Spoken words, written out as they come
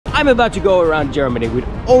I'm about to go around Germany with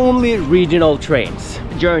only regional trains.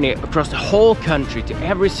 Journey across the whole country to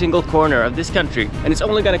every single corner of this country, and it's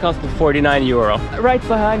only gonna cost me 49 euro. Right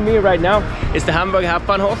behind me right now is the Hamburg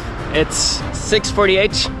Hauptbahnhof. It's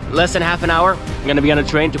 6:48, less than half an hour. I'm gonna be on a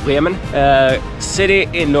train to Bremen, city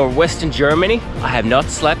in northwestern Germany. I have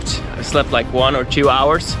not slept. I slept like 1 or 2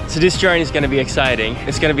 hours. So this journey is gonna be exciting.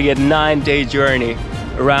 It's gonna be a 9-day journey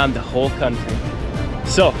around the whole country.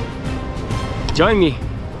 So, join me.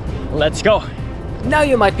 Let's go. Now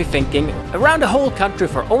you might be thinking, around the whole country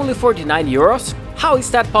for only 49 euros? How is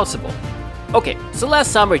that possible? Okay, so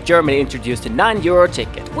last summer Germany introduced a 9 euro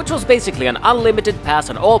ticket, which was basically an unlimited pass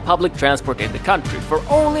on all public transport in the country for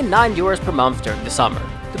only 9 euros per month during the summer.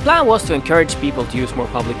 The plan was to encourage people to use more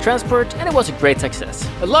public transport, and it was a great success.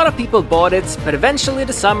 A lot of people bought it, but eventually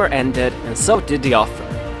the summer ended, and so did the offer.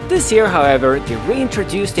 This year, however, they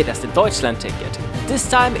reintroduced it as the Deutchland ticket. This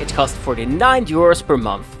time it cost 49 euros per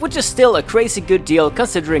month, which is still a crazy good deal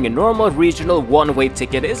considering a normal regional one-way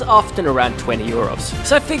ticket is often around 20 euros.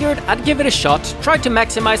 So I figured I'd give it a shot, try to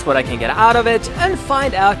maximize what I can get out of it, and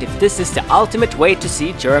find out if this is the ultimate way to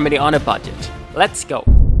see Germany on a budget. Let's go!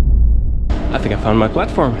 I think I found my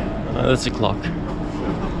platform. That's the clock.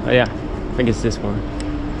 Oh yeah, I think it's this one.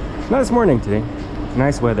 Nice morning today.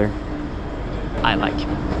 Nice weather. I like it.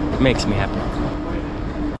 Makes me happy.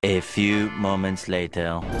 A few moments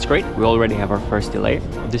later. It's great. We already have our first delay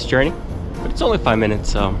of this journey, but it's only 5 minutes,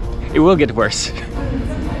 so it will get worse.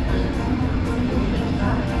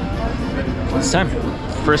 It's time.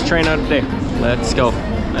 First train out of the day. Let's go.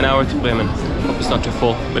 An hour to Bremen. Hope it's not too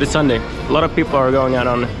full, but it's Sunday. A lot of people are going out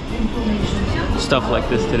on stuff like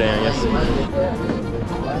this today, I guess.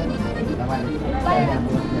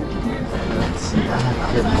 Let's see.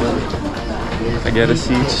 I get a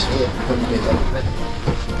seat.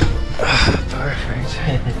 Perfect.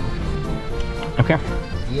 Okay,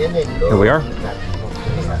 here we are.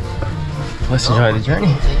 Let's enjoy the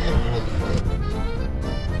journey.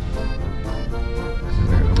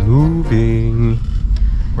 We're moving.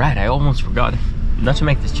 Right, I almost forgot. Not to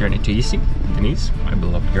make this journey too easy, Denise, my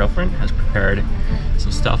beloved girlfriend, has prepared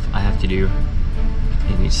some stuff I have to do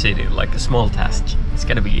in each city, like a small task. It's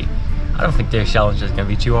gonna be, I don't think their challenge is gonna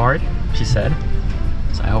be too hard, she said.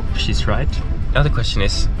 So I hope she's right. The other question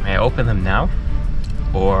is, may I open them now?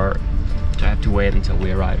 Or do I have to wait until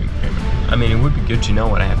we arrive in Bremen? I mean, it would be good to know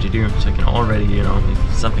what I have to do, so I can already, you know, if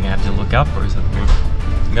it's something I have to look up or something.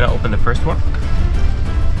 I'm gonna open the first one.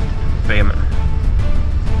 Bremen.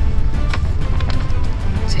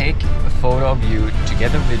 Take a photo of you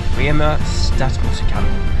together with Bremer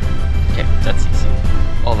Stadtmusikanten. Okay, that's easy.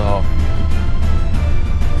 Although,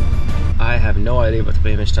 I have no idea what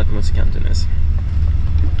Bremer Stadtmusikanten is.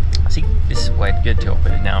 See, this is quite good to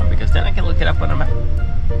open it now, because then I can look it up on a map.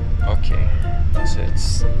 Okay, so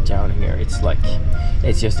it's down here. It's like,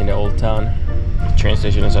 it's just in the old town. The train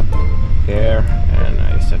station is up there, and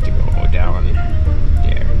I just have to go down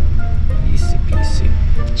there. Easy peasy.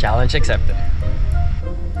 Challenge accepted.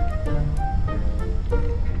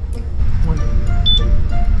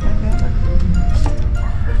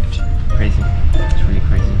 Crazy. It's really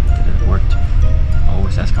crazy that it worked. I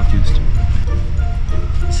always as confused.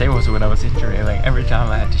 Same was when I was injured. Like every time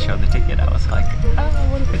I had to show the ticket, I was like, oh,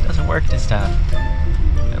 what if it doesn't work this time?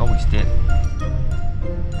 It always did.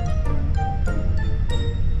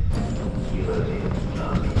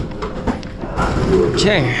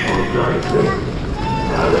 Okay.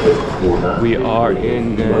 We are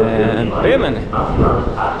in Bremen.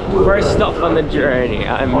 First stop on the journey.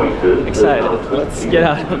 I'm excited. Let's get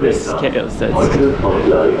out of this chaos. There's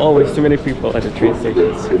always too many people at the train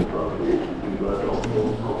stations.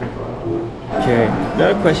 Okay, the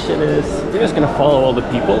other question is, we're just gonna follow all the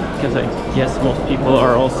people, because I guess most people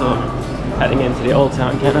are also heading into the old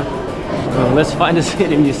town, kind of. Well, let's find the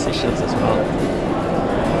city musicians as well.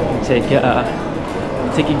 Take a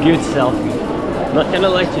good selfie. I'm not gonna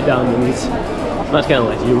let you down, Denise. I'm not gonna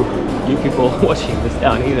let you people watching this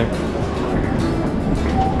down either.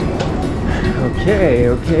 Okay.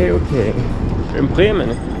 We're in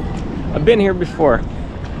Bremen. I've been here before,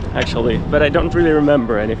 actually, but I don't really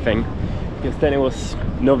remember anything, because then it was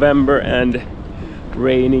November and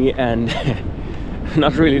rainy and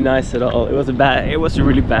not really nice at all. It was a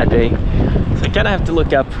really bad day. So I kind of have to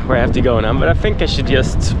look up where I have to go now, but I think I should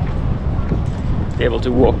just be able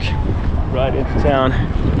to walk right into town.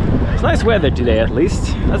 It's nice weather today, at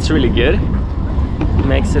least. That's really good. It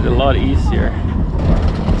makes it a lot easier.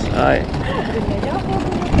 So I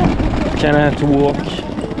kind of have to walk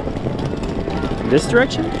in this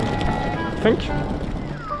direction, I think.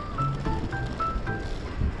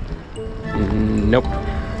 Nope.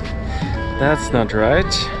 That's not right.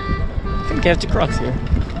 I think I have to cross here.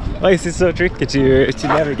 Why is it so tricky to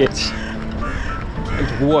navigate?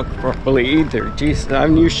 Can't walk properly either. Jeez, I have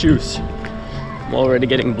new shoes. I'm already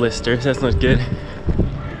getting blisters, that's not good.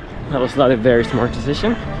 That was not a very smart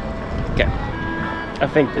decision. Okay, I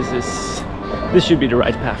think this should be the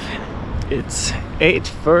right path. It's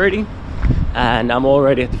 8:30 and I'm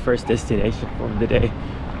already at the first destination for the day.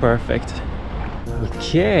 Perfect.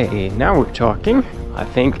 Okay, now we're talking. I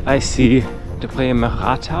think I see the Bremen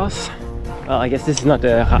Rathaus. Well, I guess this is not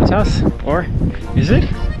the Rathaus, or is it?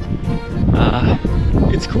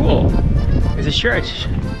 It's cool. It's a church,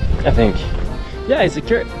 I think. Yeah, it's a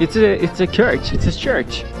church. It's a church. It's a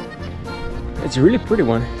church. It's a really pretty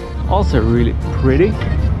one. Also really pretty.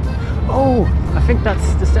 Oh, I think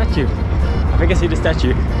that's the statue. I think I see the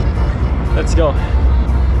statue. Let's go.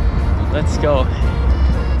 Let's go.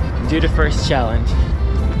 Do the first challenge.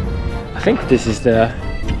 I think this is the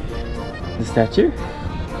statue.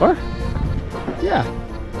 Or? Yeah.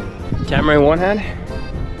 Camera in one hand.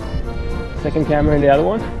 Second camera in the other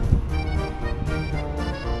one.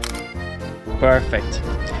 Perfect.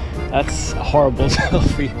 That's a horrible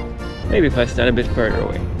selfie. Maybe if I stand a bit further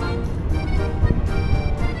away.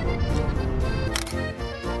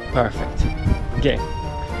 Perfect. Okay.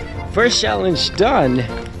 First challenge done.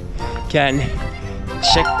 Can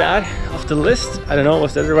check that off the list. I don't know,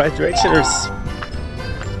 was that the right direction, or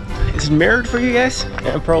is it mirrored for you guys?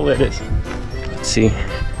 Yeah, probably it is. Let's see.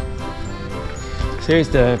 So here's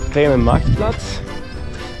the Bremen Marktplatz.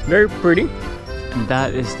 Very pretty. And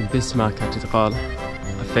that is the Bismarck Cathedral,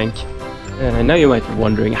 I think. Now you might be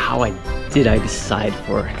wondering how did I decide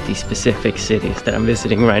for these specific cities that I'm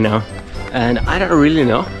visiting right now. And I don't really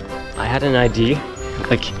know. I had an idea,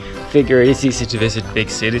 like figure it's easy to visit big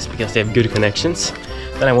cities because they have good connections.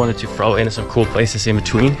 Then I wanted to throw in some cool places in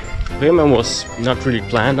between. Bremen was not really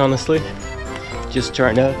planned, honestly. Just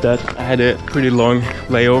turned out that I had a pretty long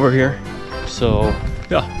layover here. So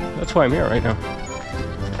yeah, that's why I'm here right now.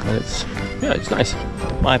 And it's nice.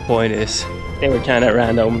 My point is, they were kind of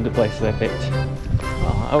random, the places I picked.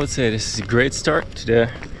 I would say this is a great start to the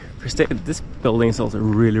first day. This building is also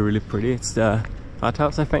really pretty. It's the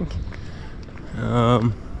Rathaus, I think.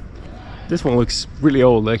 This one looks really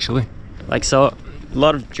old, actually. Like, so a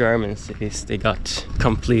lot of German cities, they got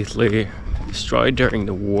completely destroyed during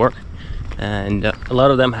the war, and a lot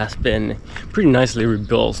of them has been pretty nicely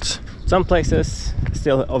rebuilt. Some places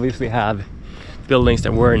still obviously have buildings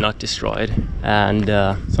that were not destroyed, and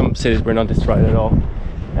some cities were not destroyed at all.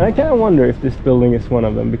 And I kind of wonder if this building is one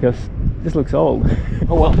of them, because this looks old.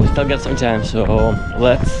 Oh well, we still got some time, so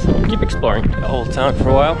let's keep exploring the old town for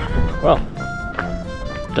a while. Well,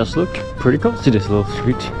 it does look pretty close to this little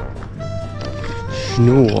street.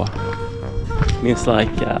 Snor means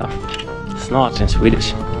like snot in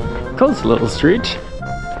Swedish. Cozy little street.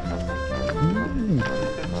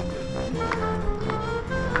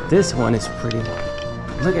 This one is pretty.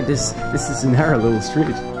 Look at this. This is a narrow little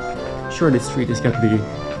street. Sure, this street is going to be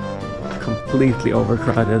completely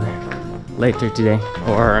overcrowded later today.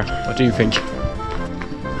 Or what do you think?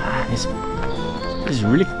 This is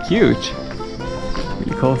really cute.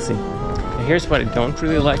 Really cozy. And here's what I don't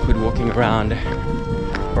really like with walking around.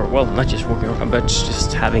 Or well, not just walking around, but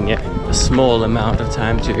just having a small amount of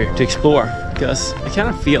time to explore. Because I kind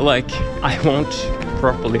of feel like I won't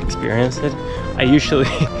properly experience it. I usually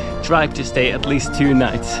try to stay at least 2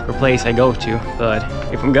 nights per place I go to, but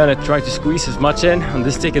if I'm gonna try to squeeze as much in on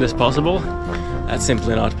this ticket as possible, that's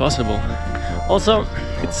simply not possible. Also,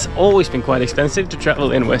 it's always been quite expensive to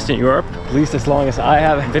travel in Western Europe, at least as long as I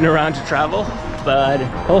have been around to travel. But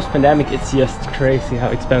post-pandemic, it's just crazy how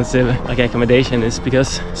expensive like accommodation is,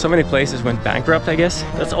 because so many places went bankrupt, I guess.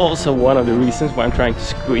 That's also one of the reasons why I'm trying to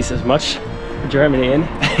squeeze as much Germany in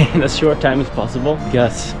as short time as possible,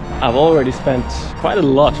 because I've already spent quite a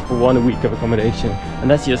lot for 1 week of accommodation, and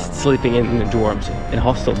that's just sleeping in the dorms, in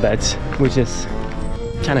hostel beds, which is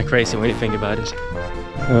kind of crazy when you think about it.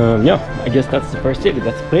 Yeah, I guess that's the first city.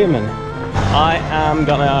 That's Bremen. I am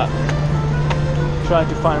gonna try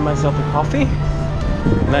to find myself a coffee,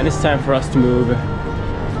 and then it's time for us to move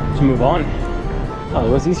on. Oh,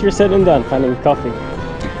 it was easier said than done finding coffee.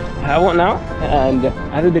 I have one now, and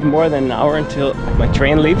I have a bit more than an hour until my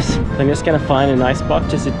train leaves. So I'm just gonna find a nice spot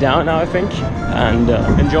to sit down now, I think, and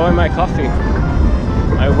enjoy my coffee.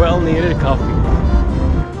 My well-needed coffee.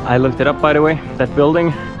 I looked it up, by the way. That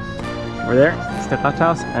building over there, it's the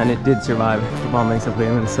Rathaus, and it did survive the bombings of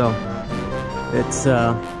Bremen, so it's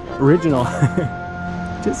original.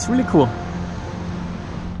 It's really cool.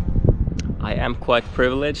 I am quite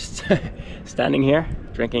privileged standing here,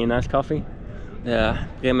 drinking a nice coffee. The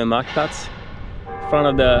Bremen Marktplatz, front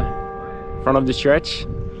of the in front of the church.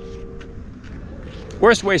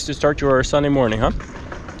 Worst ways to start your Sunday morning, huh?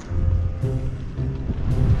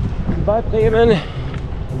 Bye, Bremen.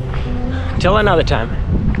 Till another time.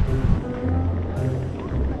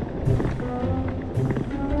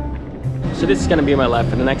 So this is gonna be my life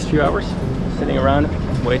for the next few hours. Sitting around,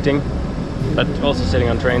 waiting, but also sitting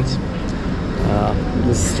on trains.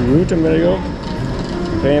 This is the route I'm gonna go.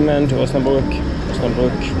 Bremen to Osnabrück,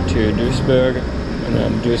 Osnabrück to Duisburg, and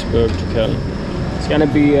then Duisburg to Köln. It's gonna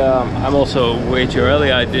be, I'm also way too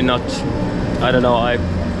early. I don't know, I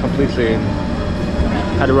completely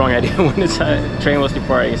had the wrong idea when this train was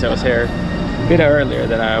departing, so I was here a bit earlier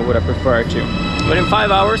than I would have preferred to. But in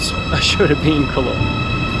 5 hours, I should have been in Cologne.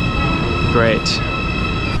 Great.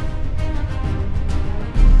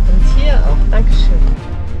 Und hier auch, Dankeschön.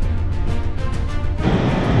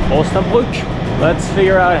 Osnabrück. Let's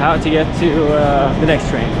figure out how to get to the next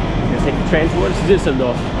train. I'm gonna take the train towards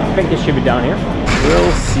Düsseldorf. I think it should be down here.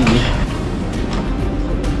 We'll see.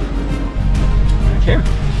 Okay.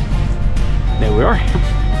 There we are.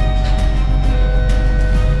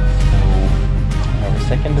 So, our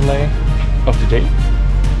second delay of the day.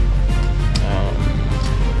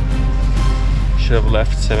 Should have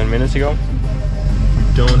left 7 minutes ago. We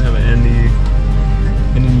don't have any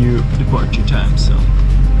new departure time, so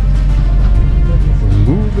we're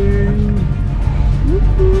moving.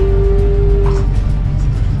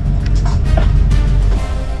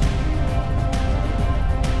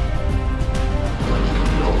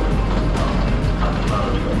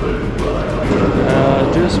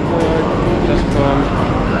 Duisburg,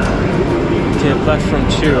 platform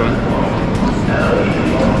 2.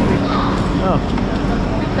 Oh.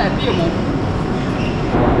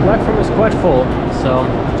 Platform is quite full, so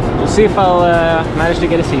we'll see if I'll manage to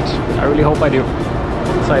get a seat. I really hope I do,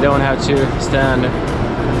 so I don't have to stand.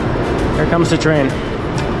 Here comes the train.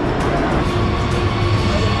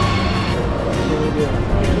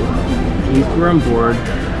 If we're on board,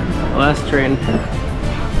 last train.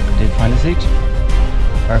 Did find a seat.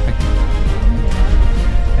 Perfect.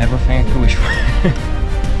 Everything I could wish for.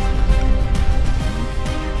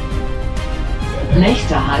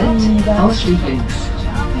 Nächster Halt, Ausstieg links.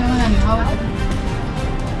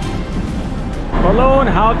 Cologne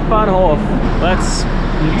Hauptbahnhof. Let's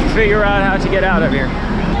figure out how to get out of here.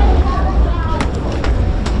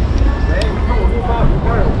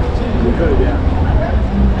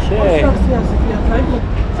 Okay.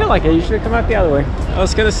 I feel like I usually come out the other way. I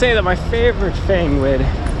was gonna say that my favorite thing with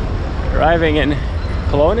arriving in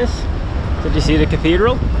Cologne is that you see the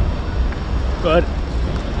cathedral, but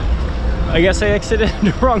I guess I exited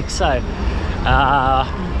the wrong side.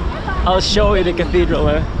 I'll show you the cathedral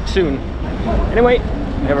soon. Anyway,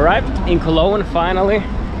 we have arrived in Cologne finally.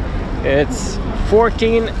 It's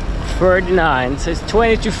 14:39, so it's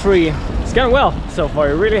 20 to 3. It's gone well so far,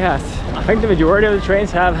 it really has. I think the majority of the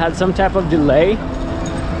trains have had some type of delay,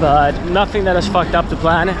 but nothing that has fucked up the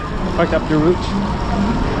plan, fucked up the route.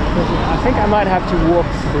 I think I might have to walk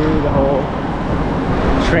through the whole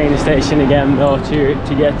train station again though to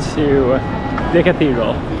get to the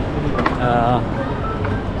cathedral.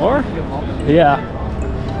 Or? Yeah,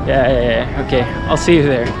 okay, I'll see you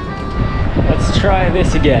there. Let's try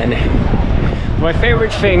this again. My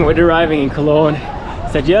favorite thing with arriving in Cologne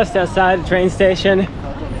is that just outside the train station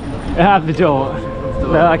you have the dome,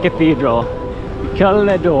 the cathedral,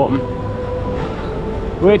 Kölner Dome,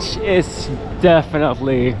 which is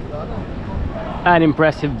definitely an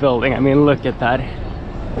impressive building. I mean, look at that.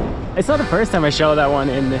 It's not the first time I show that one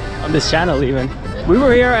on this channel even. We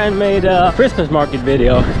were here and made a Christmas market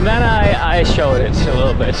video, and then I showed it a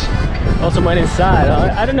little bit. Also went inside.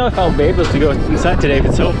 I don't know if I'll be able to go inside today if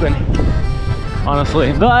it's open,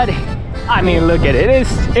 honestly, but I mean, look at it.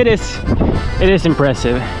 It is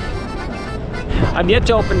impressive. I've yet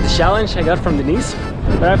to open the challenge I got from Denise,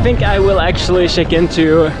 but I think I will actually check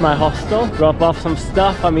into my hostel, drop off some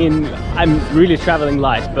stuff. I mean, I'm really traveling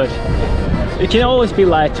light, but it can always be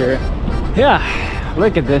lighter. Yeah,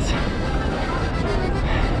 look at this.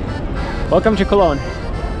 Welcome to Cologne,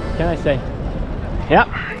 can I say? Yeah,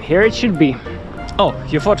 here it should be. Oh,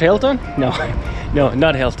 you thought Hilton? No, no,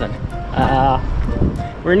 not Hilton.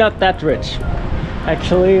 We're not that rich.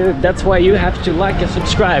 Actually, that's why you have to like and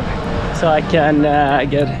subscribe, so I can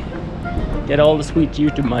get all the sweet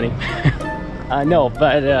YouTube money. No,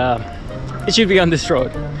 but it should be on this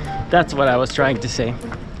road. That's what I was trying to say.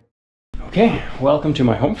 Okay, welcome to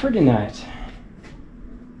my home for the night.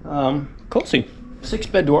 Cozy.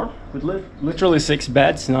 6-bed door with literally 6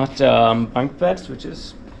 beds, not bunk beds, which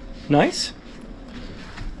is nice.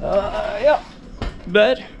 Yeah,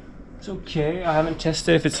 bed. It's okay. I haven't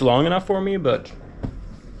tested if it's long enough for me, but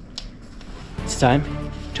time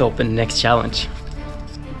to open the next challenge.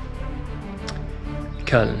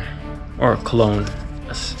 Köln, or Cologne,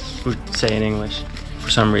 as we would say in English, for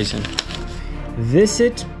some reason.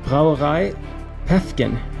 Visit Brauerei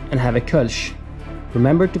Päffgen and have a Kölsch.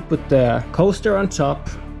 Remember to put the coaster on top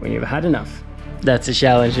when you've had enough. That's a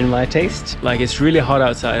challenge in my taste. Like, it's really hot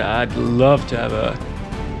outside. I'd love to have a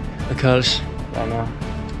Kölsch right now.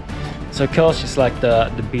 So Kölsch is like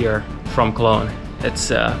the beer from Cologne.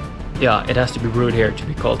 It's yeah, it has to be brewed here to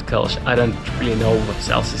be called Kölsch. I don't really know what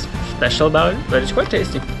else is special about it, but it's quite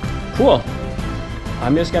tasty. Cool.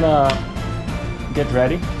 I'm just gonna get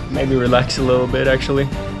ready, maybe relax a little bit actually,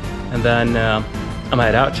 and then I'm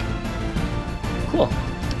head out. Cool.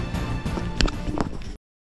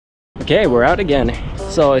 Okay, we're out again.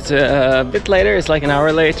 So it's a bit later, it's like an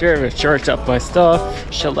hour later. I've charged up my stuff,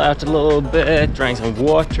 chilled out a little bit, drank some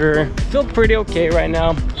water. Feel pretty okay right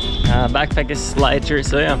now. Backpack is lighter,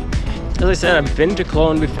 so yeah. As I said, I've been to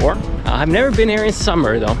Cologne before. I've never been here in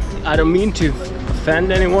summer though. I don't mean to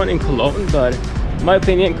offend anyone in Cologne, but in my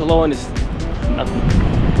opinion, Cologne is not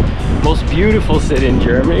the most beautiful city in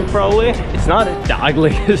Germany, probably. It's not the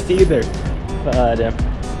ugliest either, but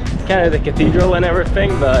kind of the cathedral and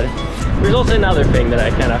everything. But there's also another thing that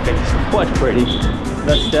I kind of think is quite pretty.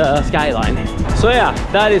 That's the skyline. So yeah,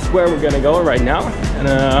 that is where we're gonna go right now, and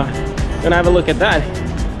gonna have a look at that.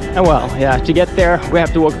 And well, yeah, to get there we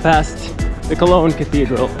have to walk past the Cologne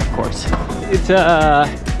Cathedral, of course. It's a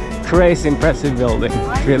crazy impressive building,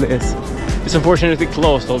 it really is. It's unfortunately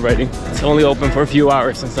closed already. It's only open for a few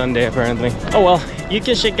hours on Sunday apparently. Oh well, you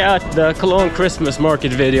can check out the Cologne Christmas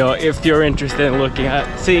market video if you're interested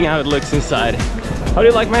in seeing how it looks inside. How do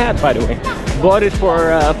you like my hat, by the way? Bought it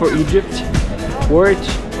for Egypt. Wore it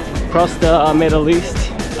across the Middle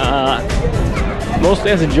East.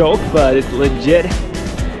 Mostly as a joke, but it's legit.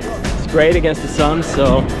 It's great against the sun,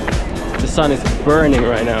 so the sun is burning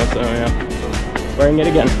right now, so yeah, wearing it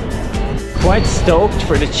again. Quite stoked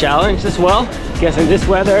for the challenge as well. Guess in this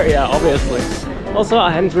weather, yeah, obviously. Also,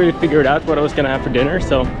 I hadn't really figured out what I was gonna have for dinner,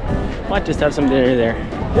 so might just have some dinner there.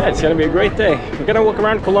 Yeah, it's gonna be a great day. We're gonna walk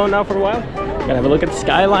around Cologne now for a while. Gonna have a look at the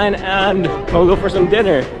skyline and we'll go for some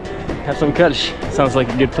dinner. Have some Kölsch. Sounds like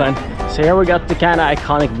a good plan. So here we got the kind of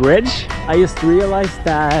iconic bridge. I just realized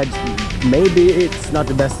that maybe it's not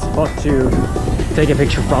the best spot to take a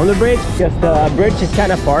picture from the bridge, because the bridge is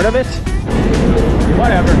kind of part of it.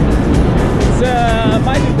 Whatever. It's a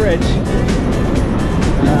mighty bridge.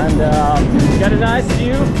 And got a nice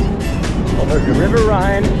view over the River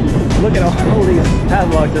Rhine. Look at all these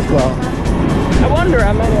padlocks as well. I wonder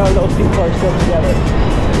how many of those people are still together.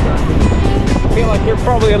 I feel like there are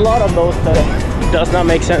probably a lot of those that does not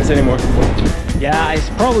make sense anymore. Yeah, it's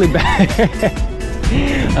probably bad.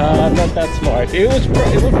 Not that smart. It would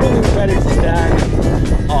probably be better to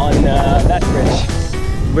stand on that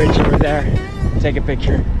bridge over there, take a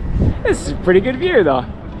picture. This is a pretty good view though.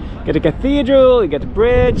 You get the cathedral, you get the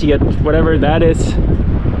bridge, you get whatever that is.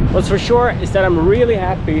 What's for sure is that I'm really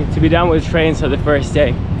happy to be done with trains on the first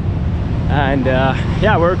day. And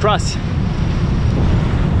yeah, we're across.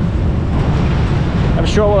 I'm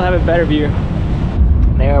sure we'll have a better view.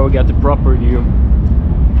 There we got the proper view.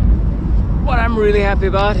 What I'm really happy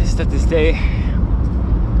about is that this day,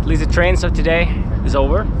 at least the trains of today, is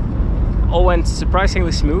over. All went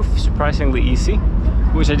surprisingly smooth, surprisingly easy,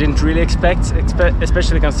 which I didn't really expect,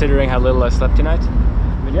 especially considering how little I slept tonight.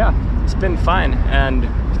 But yeah, it's been fine, and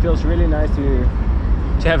it feels really nice to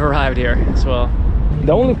have arrived here as well.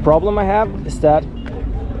 The only problem I have is that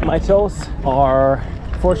my toes are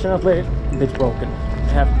fortunately a bit broken.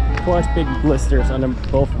 I have quite big blisters on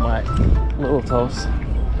both of my little toes.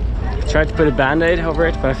 I tried to put a band-aid over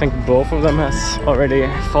it, but I think both of them has already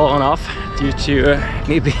fallen off due to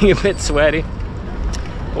me being a bit sweaty.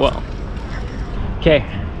 Well, okay,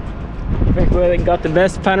 I think we got the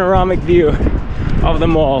best panoramic view of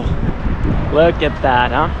them all. Look at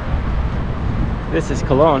that, huh? This is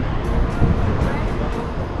Cologne.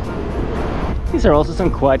 These are also some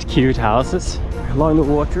quite cute houses along the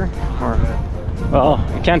water, or well,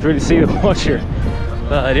 I can't really see the water,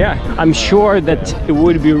 but yeah, I'm sure that it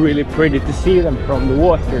would be really pretty to see them from the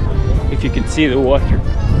water, if you could see the water.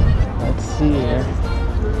 Let's see here.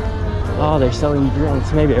 Oh, they're selling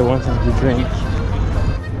drinks. Maybe I want something to drink.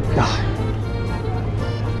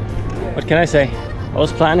 What can I say? I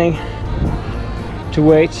was planning to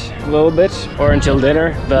wait a little bit or until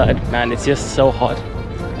dinner, but man, it's just so hot.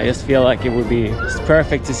 I just feel like it would be just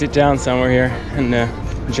perfect to sit down somewhere here and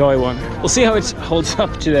enjoy one. We'll see how it holds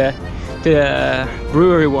up to the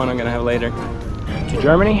brewery one I'm gonna have later. To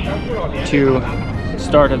Germany, to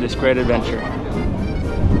start of this great adventure.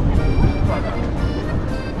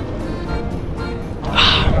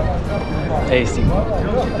 tasty.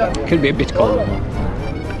 Could be a bit colder.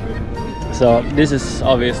 So this is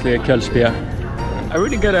obviously a Kölsch beer. I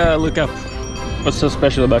really gotta look up what's so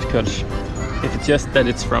special about Kölsch. If it's just that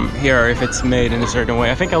it's from here or if it's made in a certain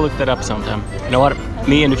way. I think I'll look that up sometime. You know what?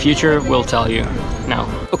 Me in the future will tell you now.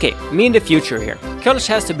 Okay, me in the future here. Kölsch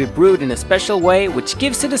has to be brewed in a special way, which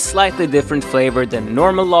gives it a slightly different flavor than a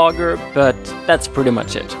normal lager, but that's pretty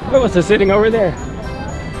much it. What was I sitting over there?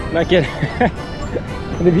 Not kidding.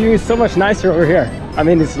 The view is so much nicer over here. I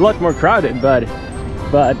mean, it's a lot more crowded, but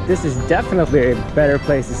this is definitely a better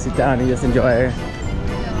place to sit down and just enjoy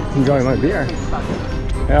my beer.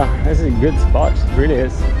 Yeah, this is a good spot. It really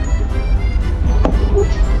is.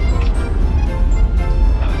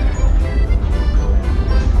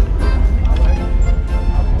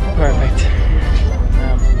 Perfect.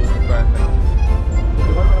 Absolutely perfect.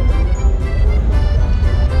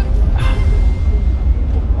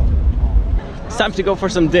 It's time to go for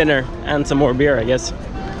some dinner and some more beer, I guess.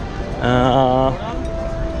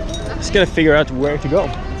 Just gotta figure out where to go.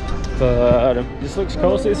 But this looks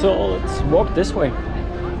cozy, so let's walk this way.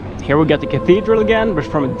 Here we got the cathedral again, but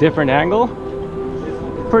from a different angle.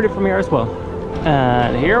 Pretty from here as well.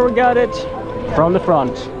 And here we got it from the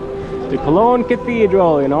front. The Cologne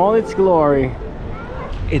Cathedral in all its glory.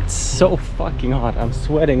 It's so fucking hot. I'm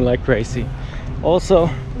sweating like crazy. Also,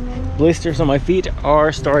 blisters on my feet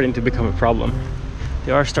are starting to become a problem.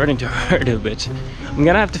 They are starting to hurt a bit. I'm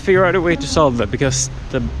gonna have to figure out a way to solve that because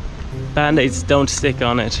the band-aids don't stick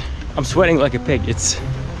on it. I'm sweating like a pig. It's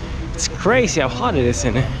crazy how hot it is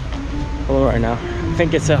in Cologne right now. I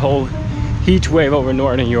think it's a whole heat wave over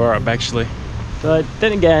Northern Europe actually. But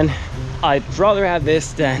then again, I'd rather have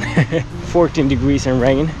this than 14 degrees and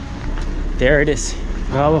rain. There it is.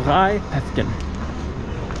 Brouwerij Päffken.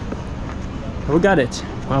 We got it.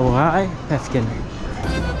 Brouwerij Päffken.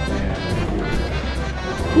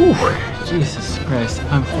 Whew, Jesus Christ.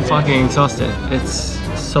 I'm fucking exhausted. It's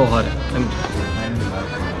so hot.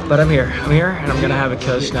 But I'm here, and I'm gonna have a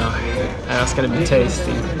Kölsch now. And it's gonna be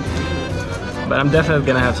tasty. But I'm definitely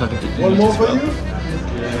gonna have something to eat as well.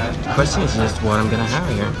 The question is just what I'm gonna have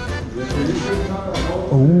here.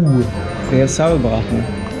 Oh, they have sauerbraten.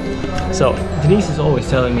 So Denise is always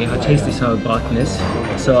telling me how tasty sauerbraten is.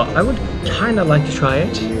 So I would kinda like to try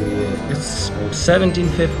it. It's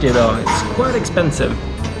 17.50 though, it's quite expensive.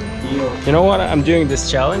 You know what, I'm doing this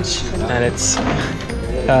challenge and it's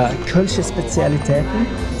Kölsche Spezialitäten.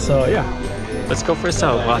 So yeah, let's go for a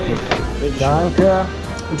sauerbraten. Danke.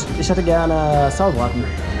 Und ich hätte gerne Sauerbraten.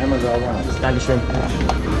 Einmal Sauerbraten. Dankeschön.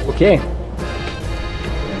 Okay.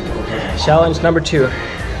 Challenge number 2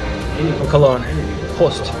 from Cologne.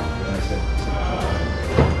 Prost.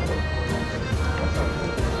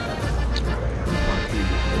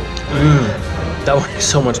 That one is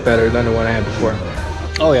so much better than the one I had before.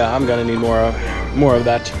 Oh yeah, I'm gonna need more of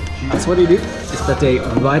that. So what do you do is that they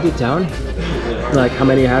write it down, like how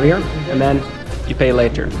many you have here, and then you pay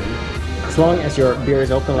later. As long as your beer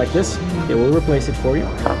is open like this, they will replace it for you.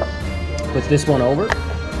 Put this one over,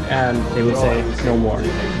 and they will say no more.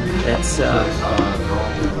 It's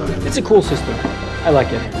a cool system. I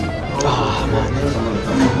like it. Oh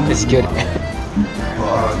man, it's good.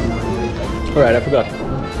 All right, I forgot.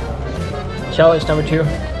 Challenge number 2,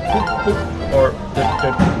 or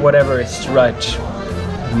whatever is right.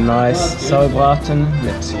 Nice Sauerbraten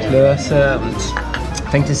mit Klöße und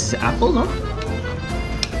I think this is apple, no?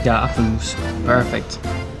 Yeah, Apfelmus. Perfect.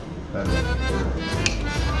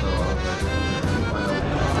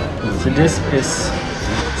 So this is,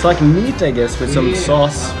 it's like meat I guess with some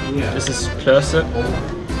sauce. This is Klöße.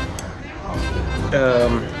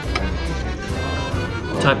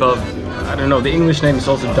 Type of, I don't know, the English name is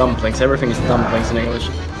also dumplings. Everything is dumplings in English.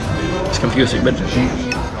 It's confusing, but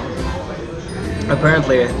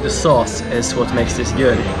apparently the sauce is what makes this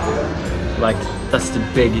good. Like, that's the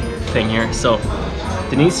big thing here. So,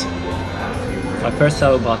 Denise, my first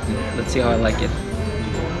sauerbraten. Let's see how I like it.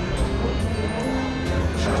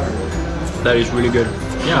 That is really good.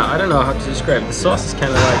 Yeah, I don't know how to describe. The sauce is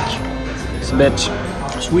kind of like, it's a bit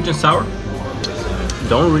sweet and sour.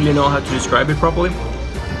 Don't really know how to describe it properly.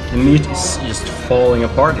 The meat is just falling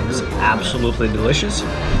apart. It's absolutely delicious.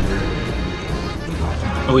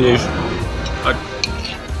 With this,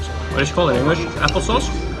 what is it called in English? Applesauce?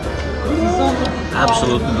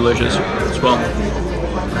 Absolutely delicious as well.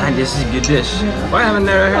 Man, this is a good dish. Why haven't I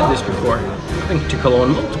never had this before? I've been to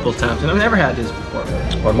Cologne multiple times and I've never had this before.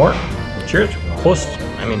 One more. Cheers. Prost.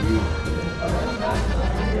 I mean,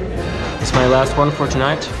 it's my last one for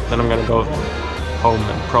tonight. Then I'm gonna go home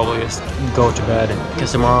and probably just go to bed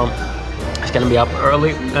because tomorrow it's gonna be up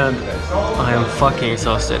early and I am fucking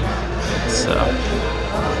exhausted. It's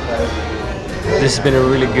This has been a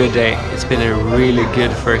really good day. It's been a really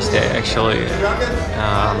good first day, actually.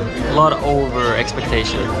 A lot over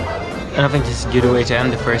expectation. And I think this is a good way to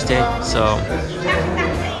end the first day. So,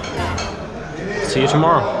 see you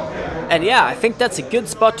tomorrow. And yeah, I think that's a good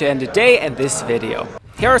spot to end the day and this video.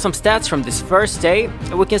 Here are some stats from this first day,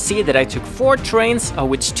 and we can see that I took 4 trains, of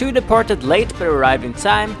which 2 departed late but arrived in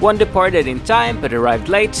time, 1 departed in time but arrived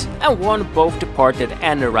late, and 1 both departed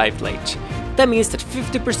and arrived late. That means that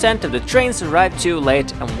 50% of the trains arrived too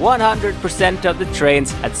late and 100% of the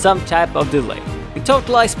trains had some type of delay. In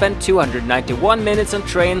total I spent 291 minutes on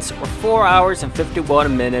trains, or 4 hours and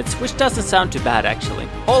 51 minutes, which doesn't sound too bad actually.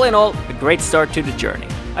 All in all, a great start to the journey.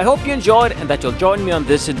 I hope you enjoyed and that you'll join me on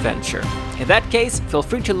this adventure. In that case, feel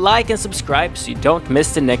free to like and subscribe so you don't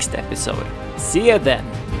miss the next episode. See you then!